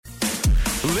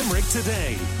Limerick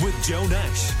Today with Joe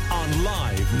Nash on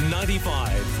Live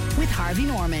 95. With Harvey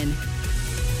Norman.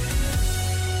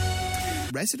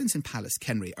 Residents in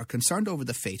Pallaskenry are concerned over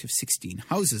the fate of 16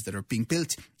 houses that are being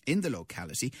built in the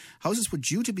locality. Houses were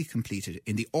due to be completed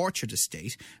in the Orchard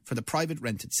Estate for the private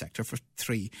rented sector for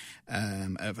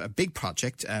a big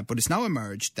project, but it's now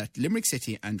emerged that Limerick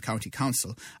City and County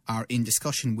Council are in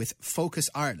discussion with Focus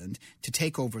Ireland to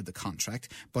take over the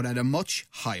contract, but at a much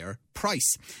higher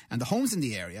price. And the homes in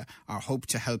the area are hoped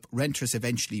to help renters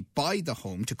eventually buy the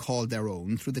home to call their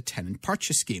own through the tenant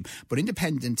purchase scheme. But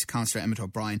Independent Councillor Emmett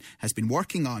O'Brien has been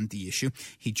working on the issue.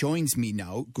 He joins me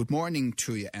now. Good morning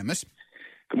to you, Emmett.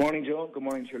 Good morning, Joe. Good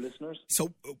morning to your listeners.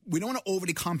 So we don't want to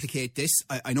overly complicate this.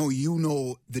 I know you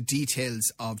know the details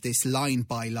of this line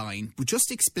by line, but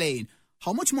just explain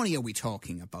how much money are we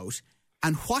talking about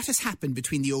and what has happened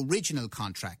between the original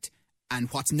contract and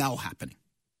what's now happening?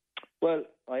 Well,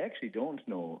 I actually don't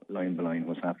know line by line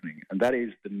what's happening, and that is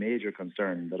the major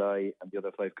concern that I and the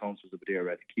other 5 councillors of Adare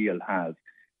at Keele have,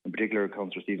 in particular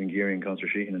Councillor Stephen Geary and Councillor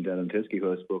Sheehan and Dylan Tiskey,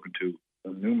 who I've spoken to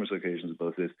on numerous occasions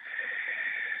about this.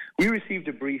 We received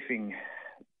a briefing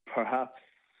perhaps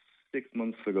 6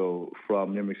 months ago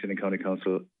from Limerick City and County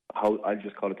Council. I'll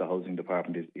just call it the Housing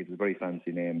Department. It's a very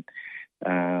fancy name.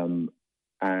 And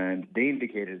they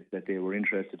indicated that they were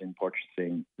interested in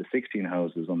purchasing the 16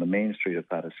 houses on the main street of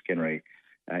Pallaskenry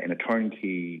in a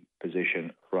turnkey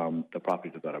position from the property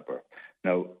developer.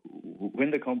 Now,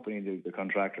 when the company, the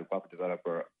contractor, property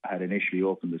developer, had initially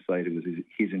opened the site, it was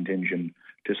his intention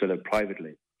to sell it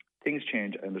privately. Things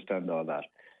change, I understand all that.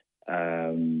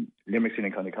 Limerick City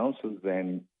and County Council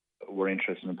then were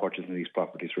interested in purchasing these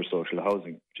properties for social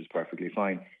housing, which is perfectly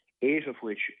fine, 8 of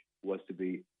which was to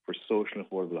be for social and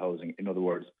affordable housing. In other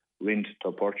words, rent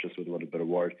to purchase, with a better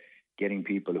word, getting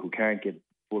people who can't get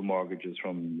full mortgages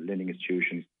from lending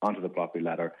institutions onto the property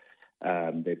ladder.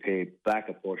 They pay back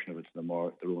a portion of it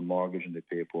to their own mortgage, and they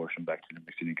pay a portion back to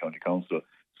Limerick City and County Council,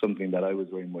 something that I was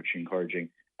very much encouraging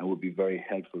and would be very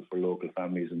helpful for local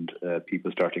families and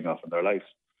people starting off in their lives.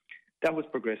 That was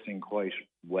progressing quite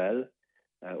well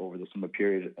over the summer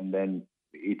period, and then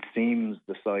it seems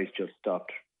the site just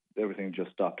stopped. Everything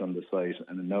just stopped on the site,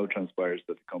 and it now transpires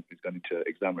that the company's going into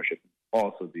examinership.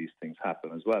 Also, these things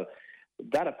happen as well.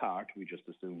 That apart, we just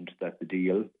assumed that the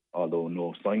deal, although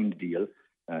no signed deal,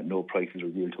 no prices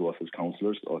revealed to us as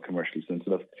councillors or commercially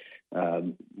sensitive,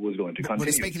 was going to continue. But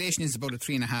the speculation is about a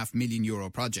 €3.5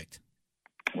 million project.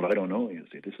 Well, I don't know, you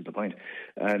see, this is the point.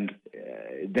 And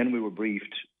then we were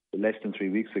briefed less than 3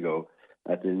 weeks ago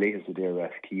at the latest Adare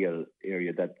Keele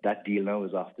area that deal now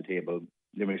is off the table.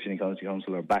 Limerick City and County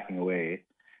Council are backing away,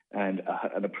 and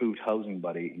an approved housing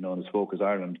body known as Focus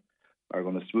Ireland are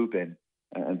going to swoop in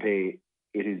and pay,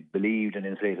 it is believed, an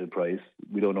inflated price.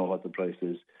 We don't know what the price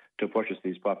is, to purchase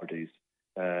these properties.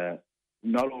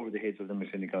 Not over the heads of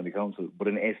Limerick City and County Council, but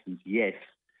in essence, yes,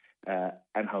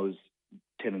 and house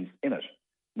tenants in it.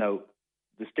 Now,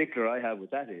 the stickler I have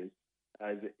with that is,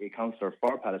 as a councillor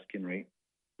for Pallaskenry,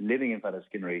 living in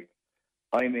Pallaskenry,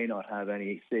 I may not have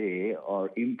any say or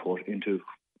input into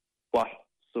what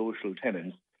social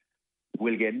tenants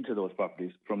will get into those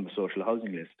properties from the social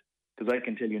housing list. Because I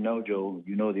can tell you now, Joe,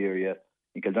 you know the area,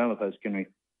 in Kildare, Pallaskenry,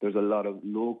 there's a lot of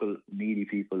local needy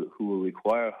people who will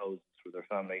require houses for their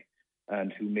family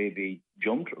and who may be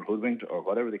jumped or hoodwinked or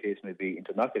whatever the case may be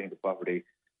into not getting the property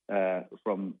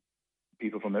from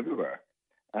people from everywhere.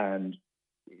 And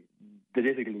the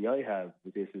difficulty I have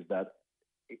with this is that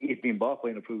it being bought by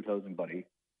an approved housing body,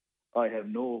 I have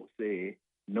no say,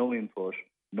 no input,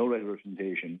 no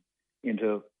representation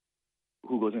into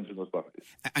who goes into those properties.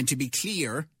 And to be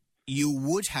clear, you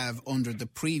would have under the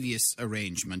previous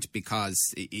arrangement,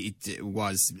 because it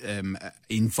was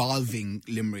involving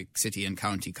Limerick City and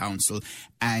County Council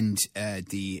and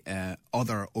the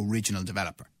other original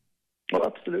developer. Well,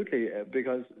 absolutely,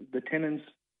 because the tenants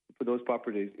for those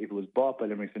properties, if it was bought by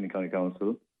Limerick City and County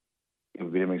Council, it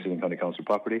would be Limerick City and County Council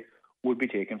property, would be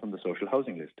taken from the social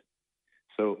housing list.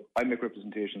 So I make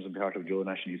representations on behalf of Joe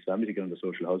Nash and his family to get on the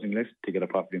social housing list, to get a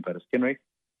property in Pallaskenry.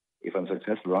 If I'm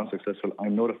successful or unsuccessful,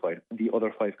 I'm notified. And the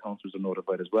other 5 councillors are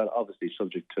notified as well, obviously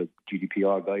subject to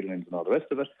GDPR guidelines and all the rest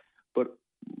of it. But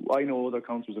I know other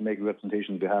councillors are making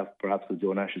representations on behalf, perhaps of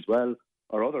Joe Nash as well,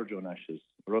 or other Joe Nashes,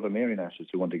 or other Mary Nashes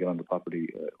who want to get on the property,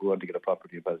 who want to get a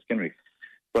property in Pallaskenry.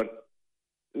 But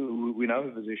we now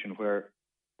have a position where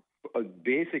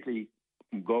basically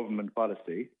government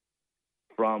policy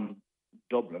from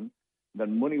Dublin that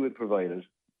money would be provided,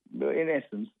 in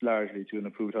essence, largely to an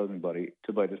approved housing body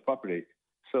to buy this property.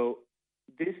 So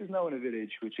this is now in a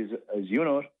village which is, as you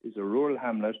know, is a rural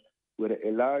hamlet with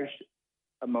a large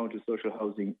amount of social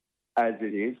housing as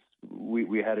it is,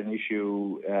 we had an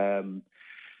issue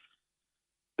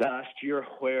last year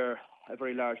where a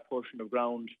very large portion of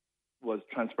ground was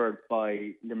transferred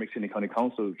by Limerick City County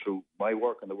Council through my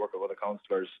work and the work of other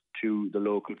councillors to the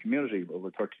local community,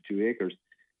 over 32 acres.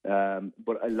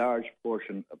 But a large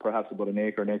portion, perhaps about an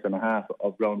acre and a half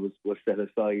of ground was set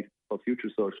aside for future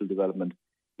social development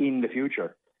in the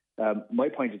future. My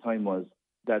point of time was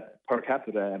that per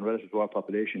capita and relative to our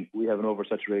population, we have an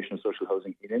oversaturation of social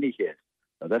housing in any case.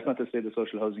 Now, that's not to say that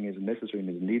social housing isn't necessary and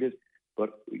isn't needed,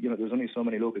 but there's only so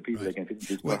many local people that can fit into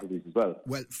these properties as well.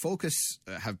 Well, Focus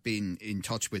have been in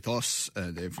touch with us.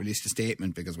 They've released a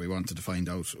statement because we wanted to find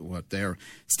out what their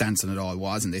stance on it all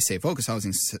was, and they say Focus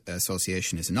Housing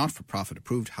Association is a not-for-profit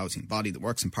approved housing body that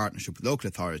works in partnership with local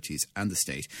authorities and the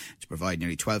state to provide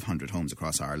nearly 1,200 homes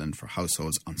across Ireland for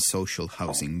households on social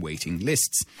housing waiting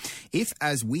lists. If,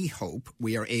 as we hope,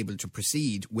 we are able to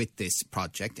proceed with this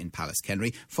project in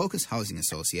Pallaskenry, Focus Housing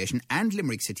Association and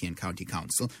Limerick City and County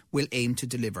Council will aim to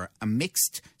deliver a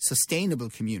mixed, sustainable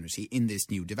community in this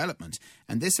new development,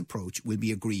 and this approach will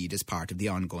be agreed as part of the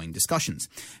ongoing discussions.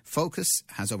 Focus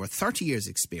has over 30 years'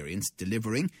 experience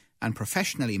delivering and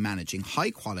professionally managing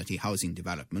high-quality housing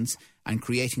developments and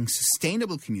creating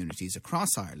sustainable communities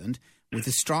across Ireland with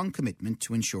a strong commitment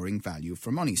to ensuring value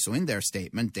for money. So in their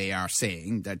statement, they are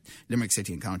saying that Limerick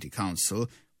City and County Council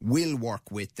will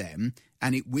work with them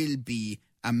and it will be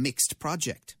a mixed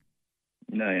project.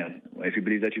 No, yeah. If you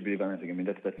believe that, you believe anything. I mean,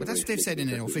 that's what they've said in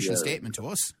an official statement to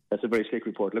us. That's a very slick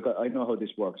report. Look, I know how this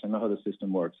works. I know how the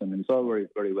system works. I mean, it's all very,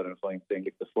 very well and fine saying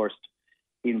the first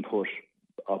input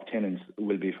of tenants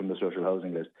will be from the social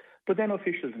housing list. But then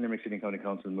officials in Limerick City and County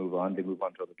Council move on. They move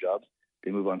on to other jobs.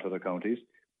 They move on to other counties.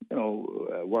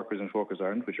 Workers in Focus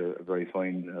Ireland, which are a very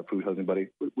fine approved housing body,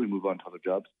 will move on to other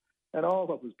jobs. And all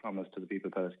what was promised to the people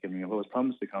of Pallaskenry and what was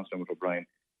promised to Councillor O'Brien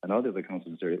and all the other councils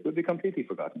in this area will be completely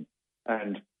forgotten.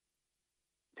 And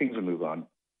things will move on,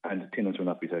 and tenants will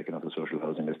not be taken off the social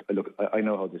housing list. Look, I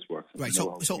know how this works. Right,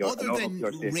 so other than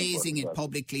raising it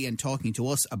publicly and talking to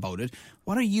us about it,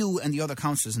 what are you and the other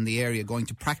councillors in the area going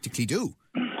to practically do?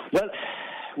 Well,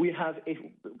 you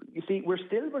see, we're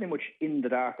still very much in the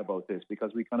dark about this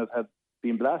because we kind of have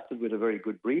been blasted with a very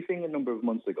good briefing a number of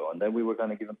months ago, and then we were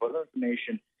kind of given further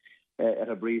information at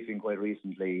a briefing quite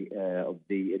recently of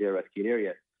the Adare Rathkeale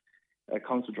area.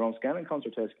 Councillor Dronscan and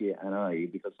Councillor Teske and I,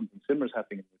 because something similar is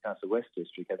happening in the Newcastle West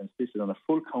District, have insisted on a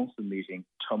full council meeting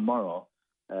tomorrow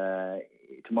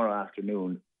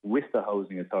afternoon with the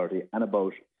Housing Authority and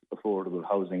about affordable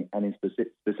housing and in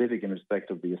specific in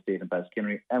respect of the estate in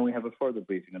Pallaskenry, and we have a further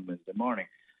briefing on Wednesday morning.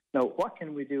 Now, what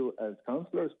can we do as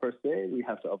councillors per se? We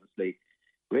have to obviously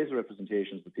raise the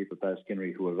representations of people of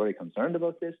Pallaskenry who are very concerned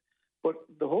about this. But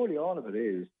the wholly all of it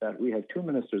is that we have two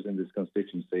ministers in this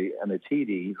constituency and a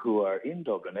TD who are in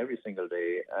Dublin every single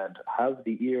day and have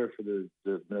the ear for the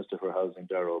Minister for Housing,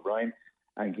 Darragh O'Brien,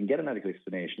 and can get an adequate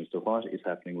explanation as to what is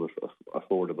happening with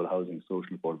affordable housing,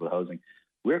 social affordable housing.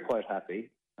 We're quite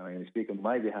happy, and I'm going to speak on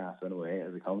my behalf anyway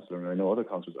as a councillor, and I know other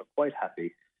councillors are quite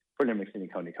happy for Limerick City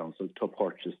County Council to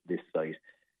purchase this site.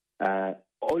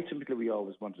 Ultimately, we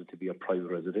always wanted it to be a private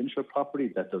residential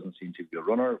property. That doesn't seem to be a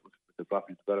runner with the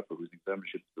property developer who's in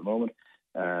membership at the moment.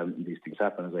 These things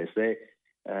happen, as I say.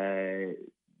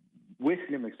 With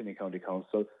Limerick City County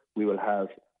Council, we will have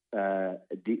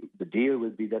the deal will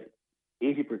be that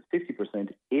 50%,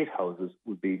 8 houses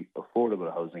would be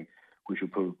affordable housing, which will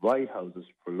provide houses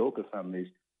for local families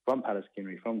from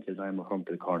Pallaskenry, from Kildime, from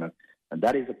Kilcornan. And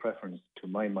that is a preference to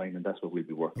my mind, and that's what we'll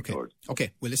be working towards.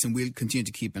 Okay. Well, listen, we'll continue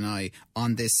to keep an eye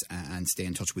on this and stay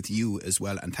in touch with you as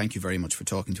well. And thank you very much for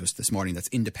talking to us this morning. That's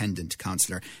Independent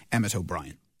Councillor Emmett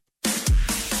O'Brien.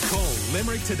 Call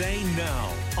Limerick Today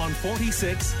now on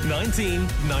 46 19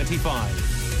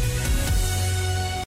 95.